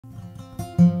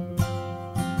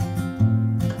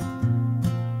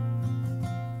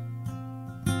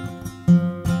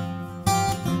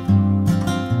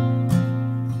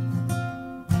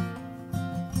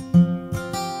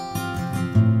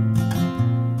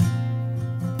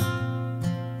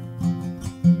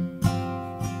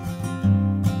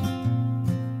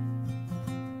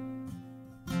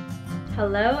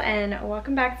Hello and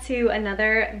welcome back to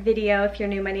another video. If you're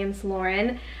new, my name's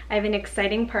Lauren. I have an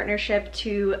exciting partnership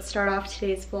to start off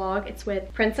today's vlog. It's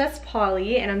with Princess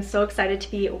Polly and I'm so excited to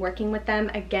be working with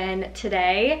them again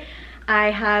today.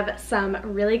 I have some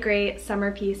really great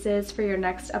summer pieces for your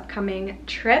next upcoming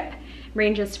trip.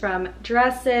 Ranges from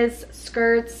dresses,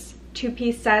 skirts,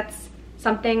 two-piece sets,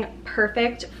 something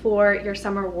perfect for your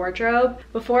summer wardrobe.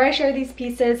 Before I share these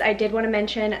pieces, I did want to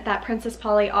mention that Princess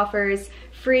Polly offers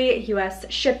free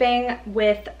US shipping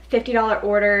with $50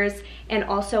 orders and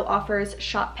also offers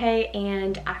ShopPay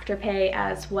and AfterPay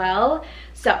as well.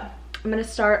 So I'm gonna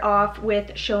start off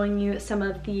with showing you some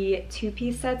of the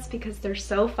two-piece sets because they're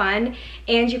so fun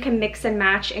and you can mix and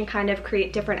match and kind of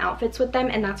create different outfits with them,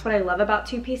 and that's what I love about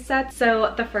two-piece sets.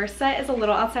 So the first set is a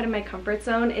little outside of my comfort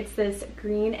zone. It's this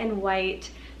green and white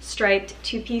striped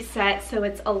two-piece set. So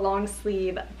it's a long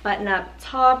sleeve button-up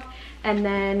top and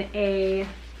then a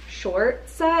short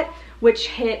set which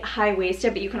hit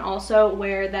high-waisted, but you can also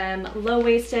wear them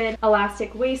low-waisted,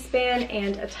 elastic waistband,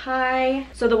 and a tie.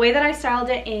 So the way that I styled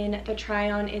it in the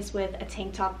try-on is with a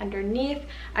tank top underneath.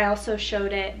 I also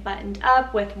showed it buttoned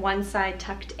up with one side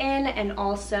tucked in and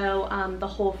also the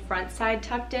whole front side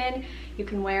tucked in. You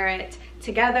can wear it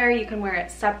together, you can wear it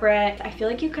separate. I feel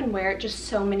like you can wear it just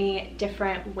so many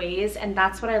different ways, and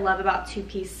that's what I love about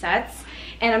two-piece sets.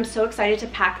 And I'm so excited to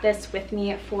pack this with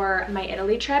me for my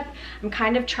Italy trip. I'm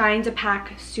kind of trying to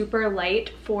pack super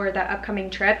light for that upcoming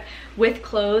trip with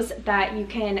clothes that you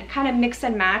can kind of mix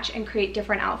and match and create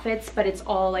different outfits, but it's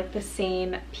all like the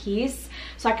same piece.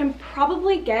 So I can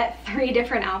probably get 3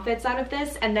 different outfits out of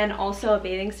this, and then also a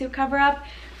bathing suit cover up.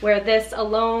 Wear this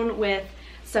alone with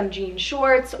some jean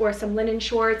shorts or some linen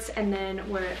shorts, and then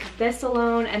wear this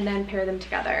alone and then pair them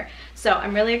together. So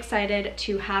I'm really excited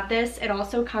to have this. It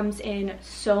also comes in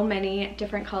so many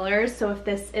different colors, so if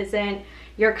this isn't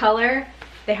your color,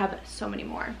 they have so many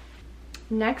more.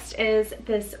 Next is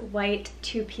this white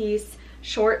two-piece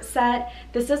short set.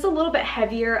 This is a little bit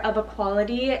heavier of a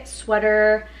quality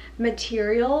sweater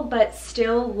material, but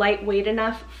still lightweight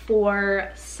enough for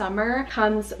summer.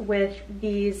 Comes with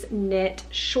these knit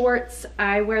shorts.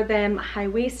 I wear them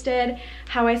high-waisted.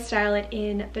 How I style it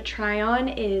in the try-on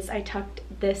is I tucked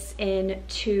this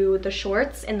into the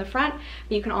shorts in the front,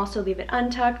 but you can also leave it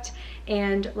untucked.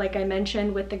 And like I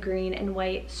mentioned with the green and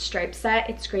white stripe set,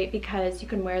 it's great because you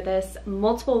can wear this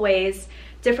multiple ways,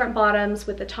 different bottoms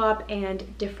with the top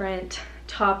and different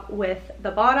top with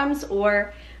the bottoms,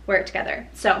 or wear it together.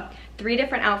 So 3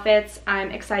 different outfits.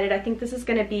 I'm excited. I think this is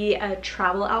gonna be a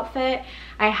travel outfit.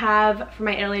 I have for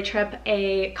my Italy trip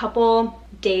a couple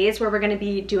days where we're gonna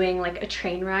be doing like a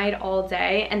train ride all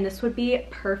day, and this would be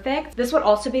perfect. This would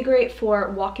also be great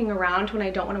for walking around when I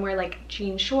don't wanna wear like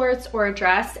jean shorts or a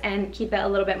dress and keep it a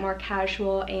little bit more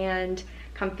casual and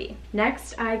comfy.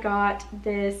 Next, I got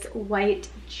this white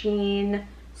jean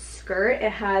skirt.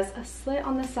 It has a slit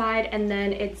on the side and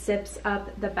then it zips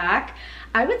up the back.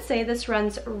 I would say this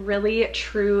runs really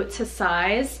true to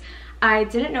size. I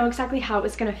didn't know exactly how it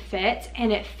was gonna fit,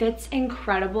 and it fits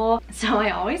incredible. So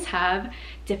I always have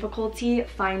difficulty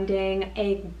finding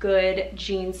a good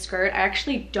jean skirt. I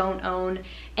actually don't own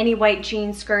any white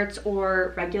jean skirts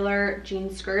or regular jean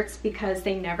skirts because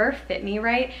they never fit me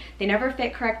right. They never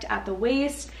fit correct at the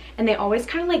waist, and they always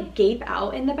kind of like gape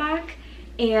out in the back.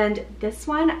 And this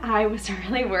one, I was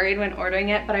really worried when ordering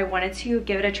it, but I wanted to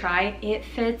give it a try. It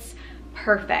fits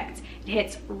perfect. It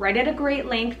hits right at a great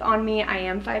length on me. I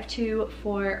am 5'2"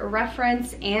 for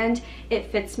reference, and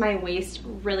it fits my waist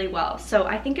really well. So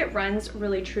I think it runs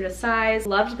really true to size.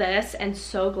 Loved this and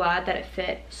so glad that it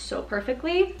fit so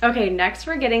perfectly. Okay, next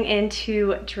we're getting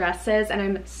into dresses, and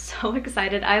I'm so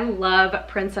excited. I love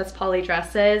Princess Polly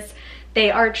dresses. They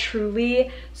are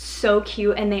truly so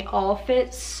cute and they all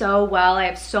fit so well. I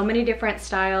have so many different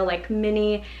style, like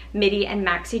mini, midi, and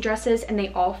maxi dresses, and they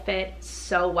all fit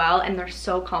so well and they're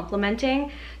so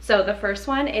complimenting. So the first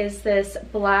one is this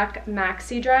black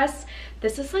maxi dress.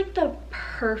 This is like the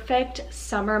perfect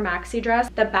summer maxi dress.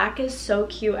 The back is so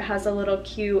cute. It has a little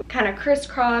cute kind of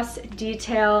crisscross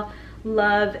detail.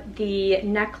 Love the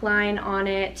neckline on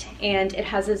it, and it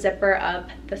has a zipper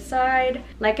up the side.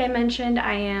 Like I mentioned,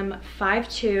 I am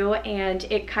 5'2", and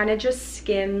it kind of just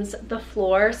skims the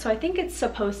floor, so I think it's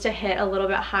supposed to hit a little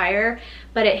bit higher,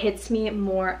 but it hits me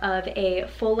more of a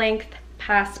full length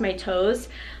past my toes,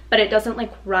 but it doesn't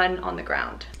like run on the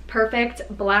ground.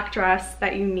 Perfect black dress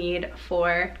that you need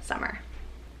for summer.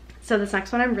 So this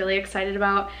next one I'm really excited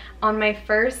about. On my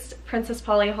first Princess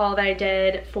Polly haul that I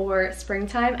did for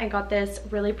springtime, I got this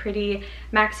really pretty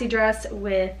maxi dress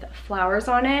with flowers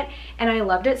on it, and I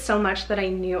loved it so much that I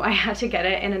knew I had to get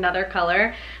it in another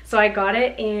color. So I got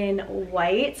it in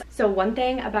white. So one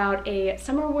thing about a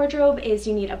summer wardrobe is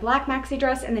you need a black maxi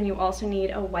dress and then you also need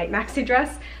a white maxi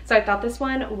dress. So I thought this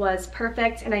one was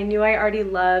perfect, and I knew I already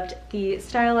loved the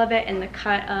style of it and the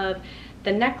cut of the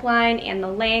neckline and the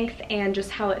length and just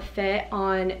how it fit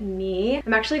on me.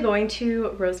 I'm actually going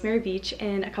to Rosemary Beach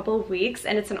in a couple of weeks,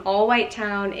 and it's an all-white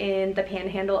town in the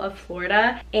panhandle of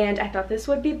Florida, and I thought this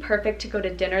would be perfect to go to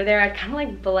dinner there. I'd kind of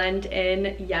like blend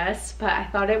in, yes, but I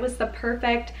thought it was the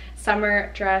perfect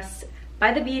summer dress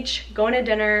by the beach, going to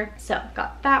dinner. So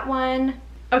got that one.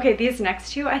 Okay, these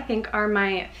next two I think are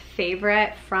my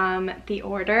favorite from the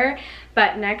order,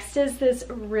 but next is this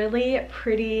really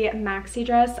pretty maxi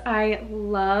dress. I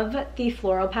love the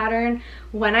floral pattern.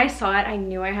 When I saw it, I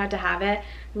knew I had to have it.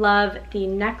 Love the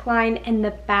neckline, and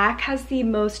the back has the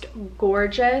most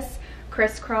gorgeous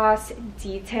crisscross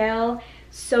detail.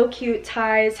 So cute.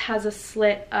 Ties, has a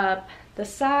slit up the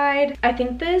side. I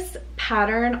think this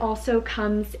pattern also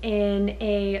comes in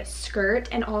a skirt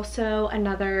and also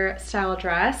another style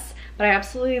dress, but I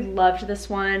absolutely loved this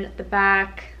one. The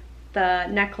back, the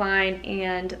neckline,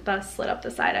 and the slit up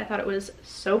the side. I thought it was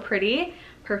so pretty.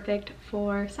 Perfect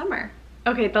for summer.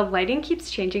 Okay, the lighting keeps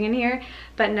changing in here,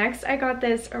 but next I got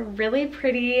this really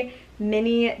pretty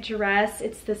mini dress.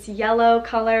 It's this yellow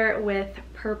color with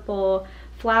purple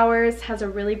flowers, has a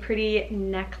really pretty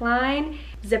neckline,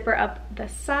 zipper up the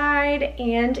side,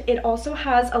 and it also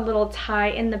has a little tie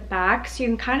in the back, so you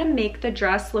can kind of make the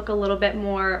dress look a little bit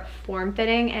more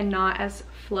form-fitting and not as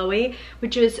flowy,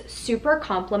 which is super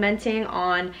complimenting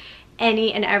on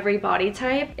any and every body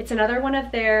type. It's another one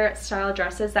of their style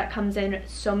dresses that comes in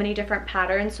so many different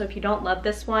patterns, so if you don't love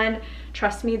this one,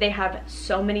 trust me, they have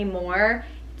so many more.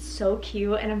 It's so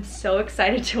cute, and I'm so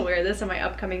excited to wear this on my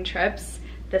upcoming trips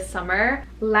this summer.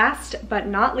 Last but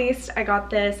not least, I got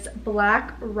this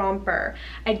black romper.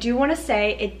 I do want to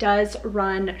say it does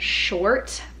run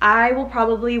short. I will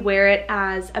probably wear it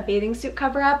as a bathing suit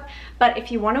cover up, but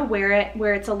if you want to wear it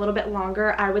where it's a little bit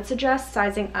longer, I would suggest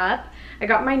sizing up. I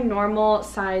got my normal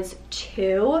size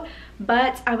 2,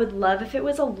 but I would love if it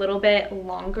was a little bit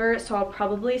longer, so I'll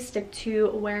probably stick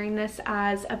to wearing this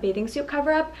as a bathing suit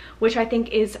cover up, which I think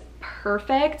is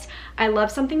perfect. I love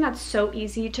something that's so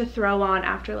easy to throw on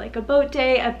after like a boat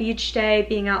day, a beach day,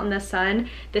 being out in the sun.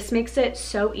 This makes it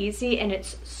so easy, and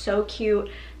it's so cute.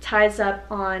 Ties up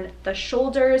on the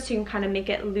shoulders, so you can kind of make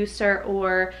it looser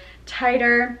or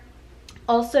tighter.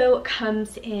 Also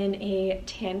comes in a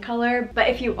tan color, but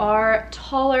if you are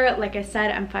taller, like I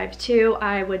said, I'm 5'2",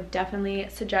 I would definitely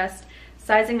suggest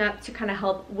sizing up to kind of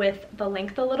help with the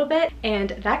length a little bit.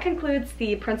 And that concludes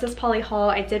the Princess Polly haul.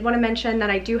 I did want to mention that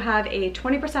I do have a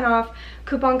 20% off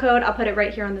coupon code. I'll put it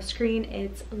right here on the screen.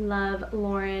 It's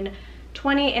LoveLauren20,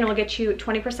 and it will get you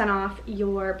 20% off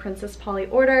your Princess Polly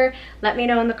order. Let me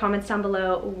know in the comments down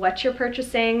below what you're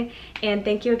purchasing, and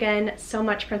thank you again so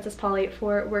much, Princess Polly,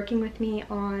 for working with me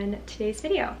on today's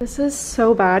video. This is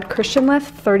so bad. Christian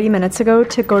left 30 minutes ago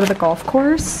to go to the golf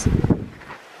course,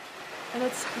 and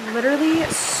it's literally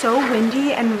so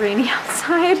windy and rainy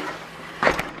outside.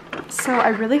 So I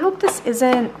really hope this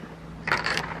isn't,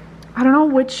 I don't know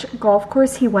which golf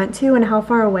course he went to and how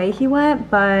far away he went,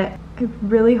 but I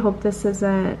really hope this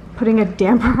isn't putting a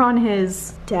damper on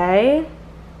his day.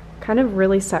 Kind of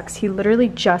really sucks. He literally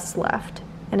just left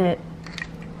and it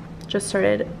just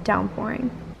started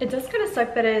downpouring. It does kind of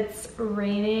suck that it's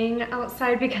raining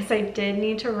outside because I did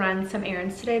need to run some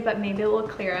errands today, but maybe it will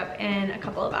clear up in a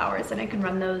couple of hours and I can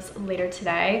run those later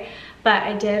today. But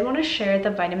I did want to share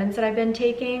the vitamins that I've been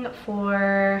taking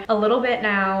for a little bit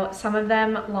now, some of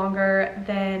them longer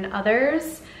than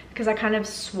others because I kind of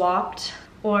swapped,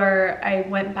 or I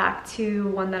went back to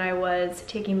one that I was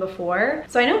taking before.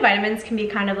 So I know vitamins can be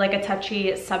kind of like a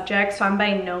touchy subject, so I'm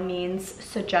by no means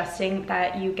suggesting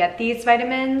that you get these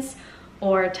vitamins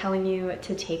or telling you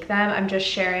to take them. I'm just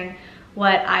sharing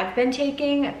what I've been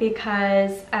taking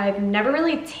because I've never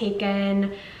really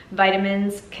taken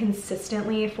vitamins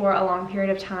consistently for a long period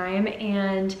of time,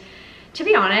 and to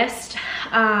be honest,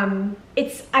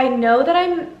 I know that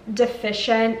I'm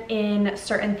deficient in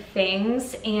certain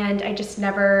things and I just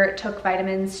never took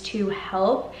vitamins to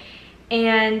help.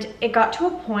 And it got to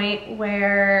a point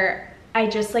where I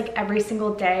just like every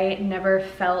single day never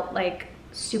felt like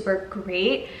super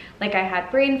great. Like I had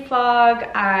brain fog,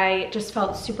 I just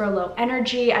felt super low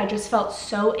energy, I just felt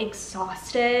so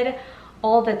exhausted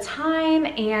all the time,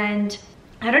 and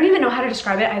I don't even know how to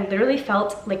describe it. I literally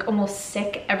felt like almost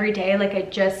sick every day. Like I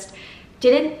just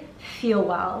didn't feel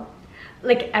well,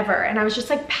 like ever. And I was just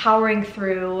like powering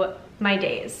through my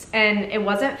days, and it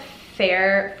wasn't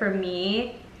fair for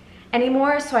me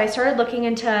anymore. So I started looking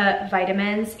into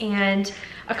vitamins, and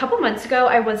a couple months ago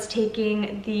I was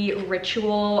taking the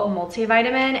Ritual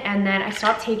multivitamin, and then I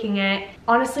stopped taking it.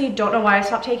 Honestly, don't know why I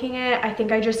stopped taking it. I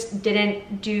think I just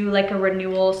didn't do like a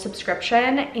renewal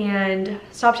subscription and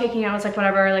stopped taking it. I was like,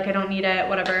 whatever, like I don't need it,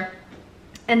 whatever.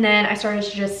 And then I started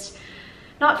to just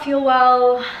not feel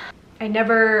well. I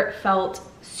never felt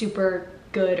super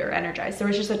good or energized. There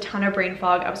was just a ton of brain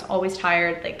fog. I was always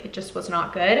tired, like it just was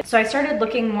not good. So I started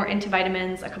looking more into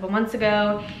vitamins a couple months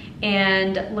ago,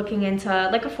 and looking into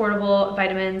like affordable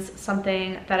vitamins,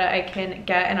 something that I can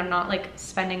get and I'm not like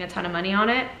spending a ton of money on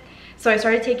it. So I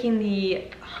started taking the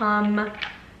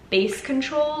Base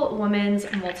Control Women's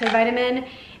Multivitamin,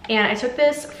 and I took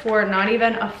this for not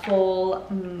even a full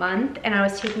month, and I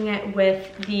was taking it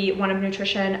with the One Up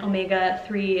Nutrition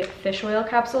omega-3 fish oil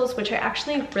capsules, which I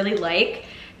actually really like.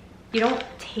 You don't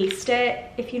taste it,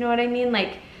 if you know what I mean.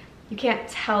 Like you can't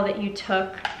tell that you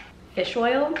took fish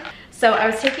oil. So I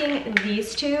was taking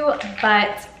these two,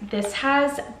 but this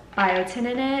has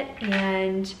biotin in it,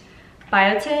 and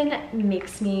biotin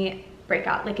makes me break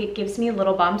out. Like it gives me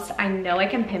little bumps. I know I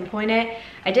can pinpoint it.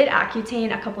 I did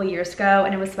Accutane a couple years ago,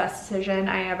 and it was the best decision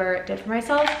I ever did for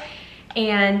myself.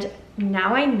 And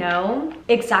now I know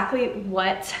exactly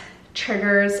what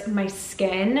triggers my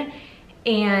skin,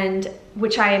 and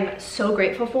which I am so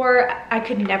grateful for. I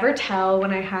could never tell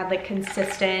when I had like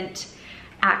consistent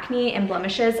acne and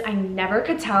blemishes. I never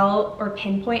could tell or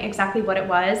pinpoint exactly what it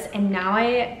was, and now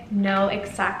I know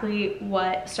exactly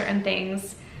what certain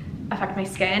things affect my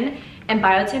skin, and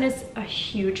biotin is a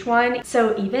huge one.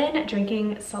 So even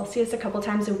drinking Celsius a couple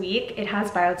times a week, it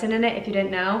has biotin in it. If you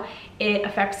didn't know, it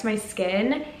affects my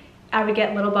skin. I would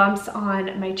get little bumps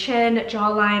on my chin,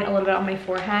 jawline, a little bit on my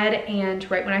forehead, and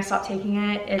right when I stopped taking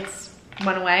it, it's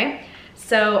went away.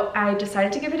 So I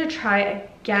decided to give it a try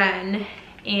again,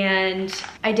 and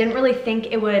I didn't really think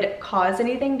it would cause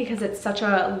anything because it's such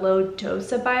a low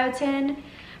dose of biotin,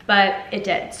 but it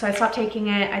did. So I stopped taking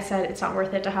it. I said it's not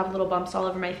worth it to have little bumps all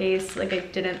over my face. Like I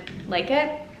didn't like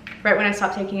it. Right when I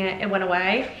stopped taking it, it went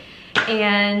away.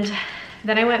 And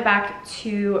then I went back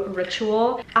to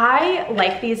Ritual. I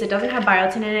like these. It doesn't have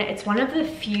biotin in it. It's one of the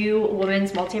few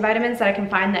women's multivitamins that I can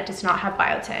find that does not have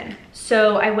biotin.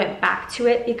 So I went back to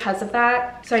it because of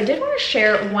that. So I did want to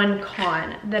share one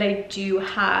con that I do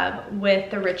have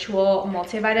with the Ritual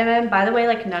multivitamin. By the way,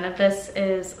 like none of this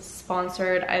is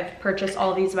sponsored. I've purchased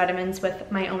all these vitamins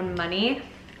with my own money.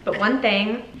 But one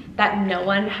thing that no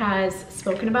one has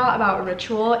spoken about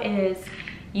Ritual is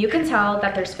you can tell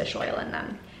that there's fish oil in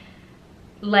them.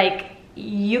 Like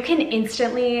you can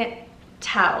instantly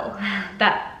tell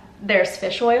that there's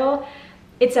fish oil.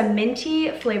 It's a minty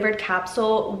flavored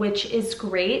capsule, which is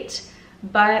great,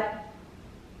 but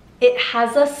it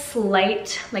has a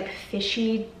slight like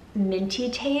fishy minty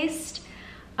taste.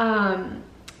 And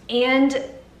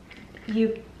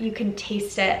you can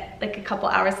taste it like a couple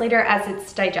hours later as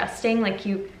it's digesting. Like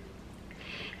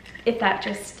if that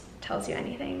just tells you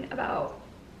anything about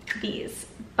these.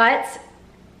 But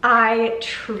I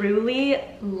truly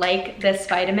like this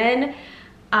vitamin.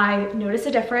 I noticed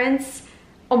a difference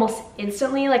almost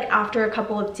instantly. Like after a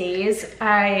couple of days,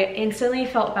 I instantly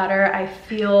felt better. I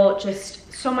feel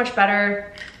just so much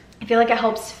better. I feel like it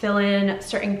helps fill in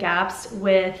certain gaps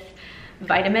with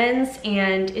vitamins,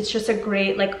 and it's just a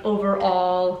great like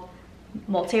overall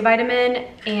multivitamin.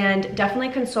 And definitely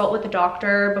consult with the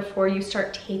doctor before you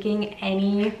start taking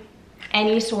any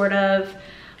sort of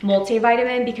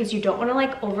multivitamin, because you don't want to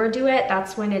like overdo it.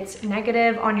 That's when it's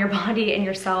negative on your body and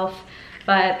yourself.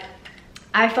 But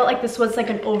I felt like this was like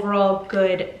an overall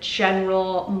good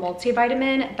general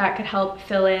multivitamin that could help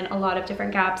fill in a lot of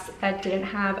different gaps that didn't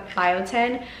have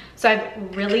biotin. So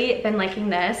I've really been liking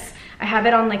this. I have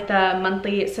it on like the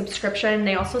monthly subscription.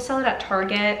 They also sell it at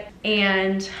Target,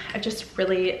 and I've just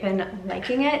really been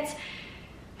liking it.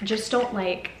 I just don't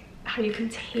like how you can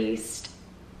taste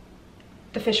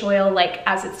the fish oil like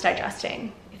as it's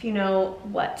digesting, if you know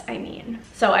what I mean.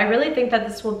 So I really think that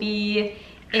this will be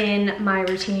in my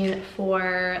routine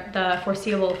for the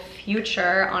foreseeable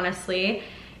future, honestly.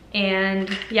 And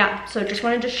yeah, so just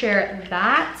wanted to share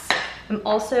that. I'm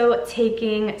also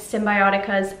taking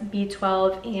Symbiotica's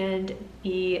B12 and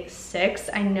B6.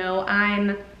 I know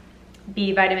I'm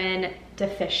B vitamin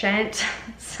deficient,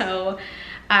 so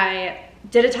I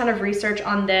did a ton of research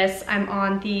on this. I'm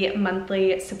on the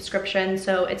monthly subscription,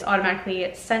 so it's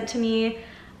automatically sent to me.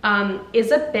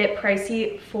 is a bit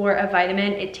pricey for a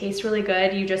vitamin. It tastes really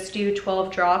good. You just do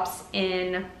 12 drops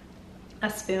in a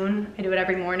spoon. I do it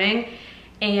every morning,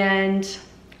 and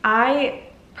I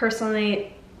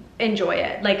personally enjoy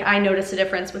it. Like, I notice a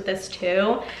difference with this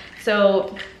too.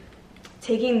 So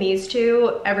taking these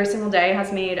two every single day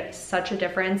has made such a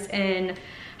difference in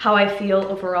how I feel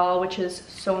overall, which is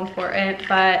so important.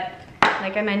 But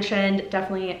like I mentioned,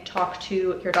 definitely talk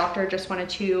to your doctor. Just wanted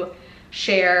to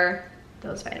share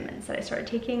those vitamins that I started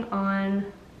taking on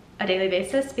a daily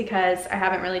basis because I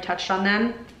haven't really touched on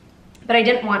them. But I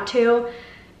didn't want to,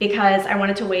 because I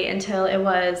wanted to wait until it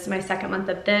was my second month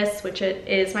of this, which it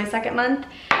is my second month.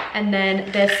 And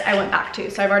then this I went back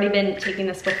to. So I've already been taking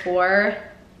this before,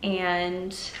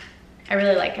 and I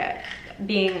really like it.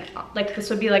 Being like, this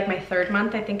would be like my third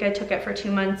month. I think I took it for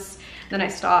 2 months, then I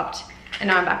stopped, and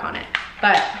now I'm back on it.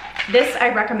 But this I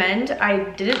recommend. I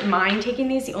didn't mind taking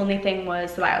these. The only thing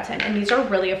was the biotin, and these are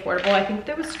really affordable. I think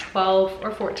there was $12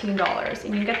 or $14,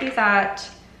 and you can get these at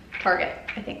Target,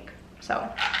 I think, so,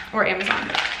 or Amazon.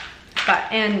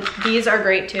 But, and these are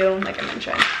great too, like I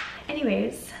mentioned.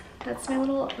 Anyways, that's my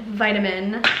little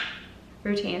vitamin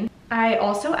routine. I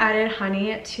also added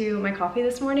honey to my coffee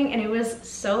this morning, and it was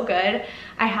so good.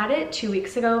 I had it 2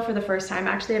 weeks ago for the first time.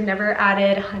 Actually, I've never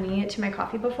added honey to my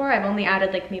coffee before. I've only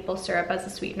added like maple syrup as a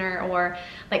sweetener or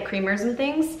like creamers and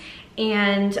things.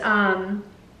 And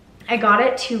I got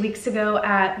it 2 weeks ago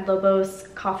at Lobo's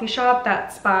coffee shop.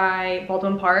 That's by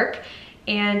Baldwin Park.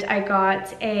 And I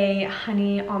got a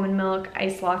honey almond milk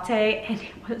iced latte, and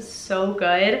it was so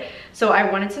good. So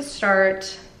I wanted to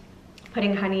start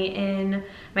putting honey in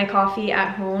my coffee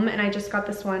at home, and I just got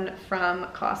this one from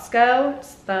Costco.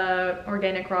 It's the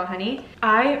organic raw honey.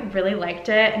 I really liked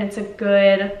it, and it's a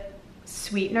good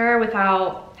sweetener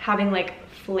without having like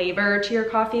flavor to your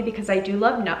coffee, because I do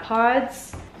love Nut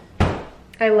Pods.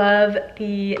 I love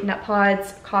the Nut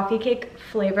Pods coffee cake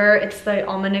flavor. It's the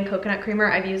almond and coconut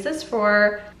creamer. I've used this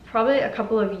for probably a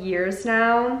couple of years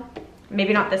now.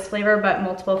 Maybe not this flavor, but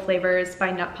multiple flavors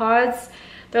by Nut Pods.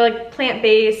 They're like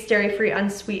plant-based, dairy-free,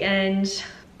 unsweetened,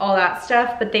 all that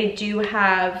stuff, but they do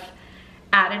have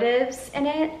additives in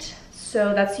it.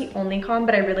 So that's the only con,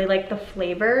 but I really like the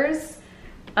flavors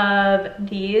of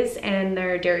these, and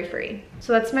they're dairy-free.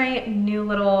 So that's my new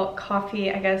little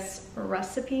coffee, I guess,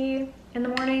 recipe in the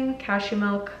morning. Cashew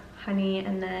milk, honey,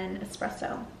 and then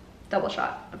espresso. Double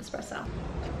shot of espresso.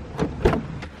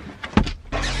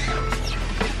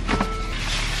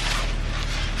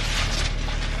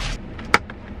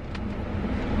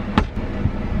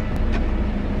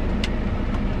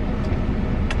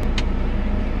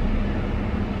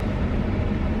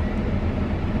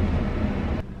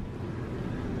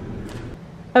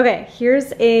 Okay,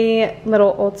 here's a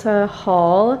little Ulta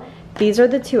haul. These are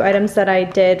the two items that I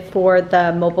did for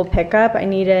the mobile pickup. I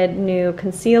needed new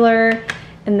concealer,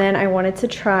 and then I wanted to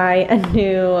try a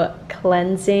new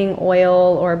cleansing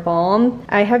oil or balm.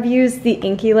 I have used the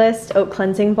Inky List Oat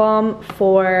Cleansing Balm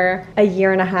for 1.5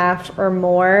 years or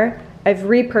more. I've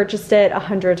repurchased it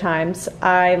 100 times.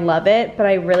 I love it, but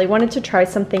I really wanted to try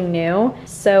something new.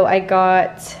 So I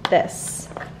got this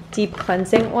deep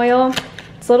cleansing oil.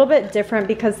 It's a little bit different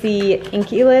because the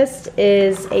Inky List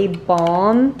is a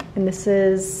balm, and this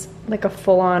is like a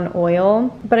full-on oil,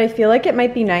 but I feel like it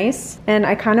might be nice, and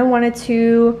I kind of wanted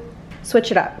to switch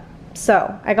it up.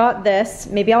 So I got this.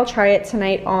 Maybe I'll try it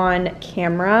tonight on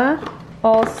camera.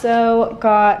 Also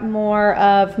got more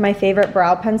of my favorite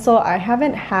brow pencil. I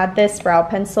haven't had this brow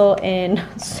pencil in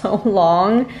so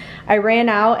long. I ran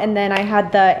out, and then I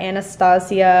had the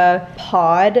Anastasia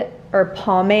pod or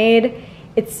pomade.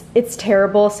 It's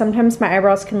terrible. Sometimes my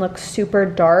eyebrows can look super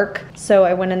dark. So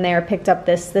I went in there, picked up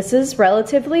this. This is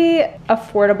relatively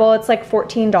affordable. It's like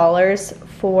 $14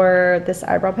 for this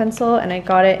eyebrow pencil, and I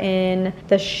got it in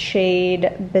the shade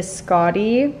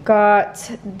Biscotti. Got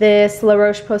this La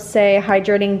Roche-Posay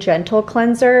Hydrating Gentle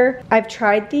Cleanser. I've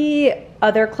tried the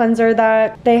other cleanser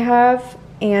that they have,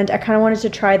 and I kind of wanted to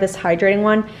try this hydrating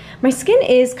one. My skin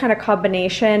is kind of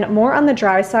combination, more on the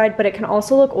dry side, but it can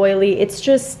also look oily. It's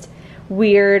just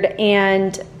weird,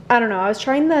 and I don't know. I was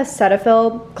trying the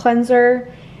Cetaphil cleanser,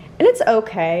 and it's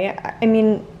okay. I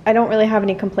mean, I don't really have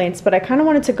any complaints, but I kind of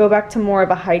wanted to go back to more of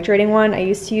a hydrating one. I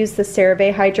used to use the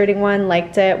CeraVe hydrating one,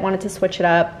 liked it, wanted to switch it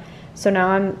up. So now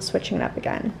I'm switching it up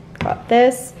again. Got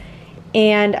this,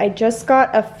 and I just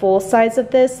got a full size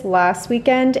of this last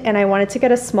weekend, and I wanted to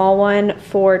get a small one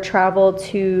for travel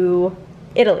to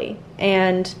Italy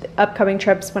and upcoming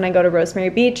trips when I go to Rosemary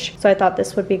Beach. So I thought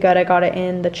this would be good. I got it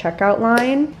in the checkout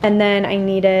line. And then I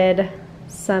needed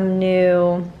some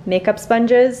new makeup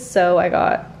sponges, so I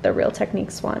got the Real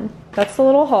Techniques one. That's the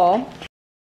little haul.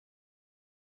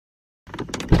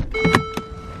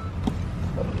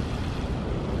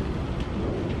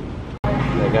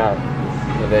 got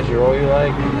the veggie roll you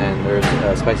like, and there's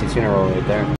a spicy tuna roll right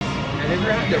there. Have you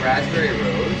ever had the raspberry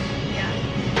rose? Yeah.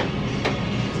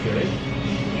 It's good.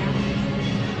 Yeah.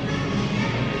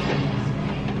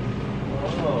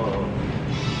 Oh.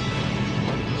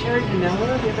 Cherry vanilla?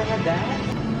 Have you ever had that?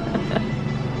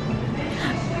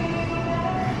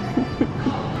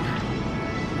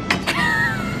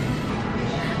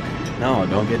 No,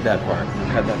 don't get that part.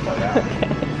 Cut that part out.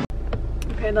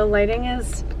 Okay, the lighting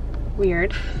is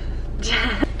weird.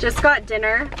 Just got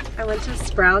dinner. I went to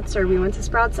Sprouts, or we went to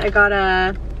Sprouts. I got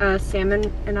a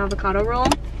salmon and avocado roll,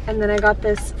 and then I got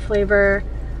this flavor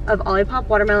of Olipop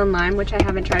watermelon lime, which I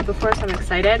haven't tried before, so I'm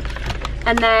excited.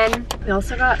 And then we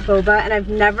also got boba, and I've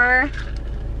never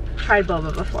tried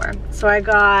boba before. So I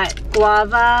got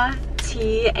guava,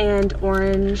 tea, and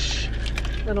orange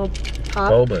little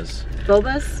pop. Bobas.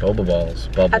 Bobas? Boba balls.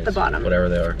 Bubbles. At the bottom. Whatever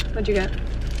they are. What'd you get?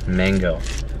 Mango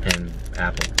and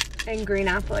apple. And green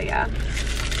apple, yeah.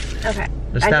 Okay.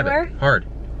 Just stab Anywhere? it. Hard.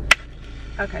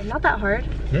 Okay, not that hard.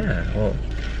 Yeah, well,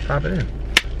 pop it in.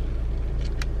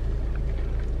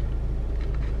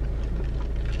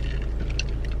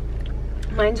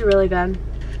 Mine's really good.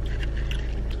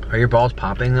 Are your balls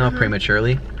popping though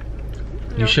prematurely?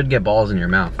 No. You should get balls in your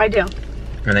mouth. I do.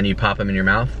 And then you pop them in your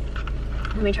mouth?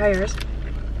 Let me try yours.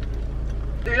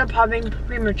 Yours are popping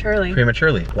prematurely.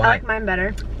 Prematurely. Why? I like mine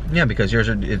better. Yeah, because yours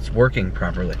are, it's working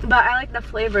properly. But I like the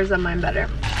flavors of mine better.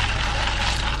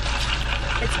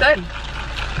 It's good.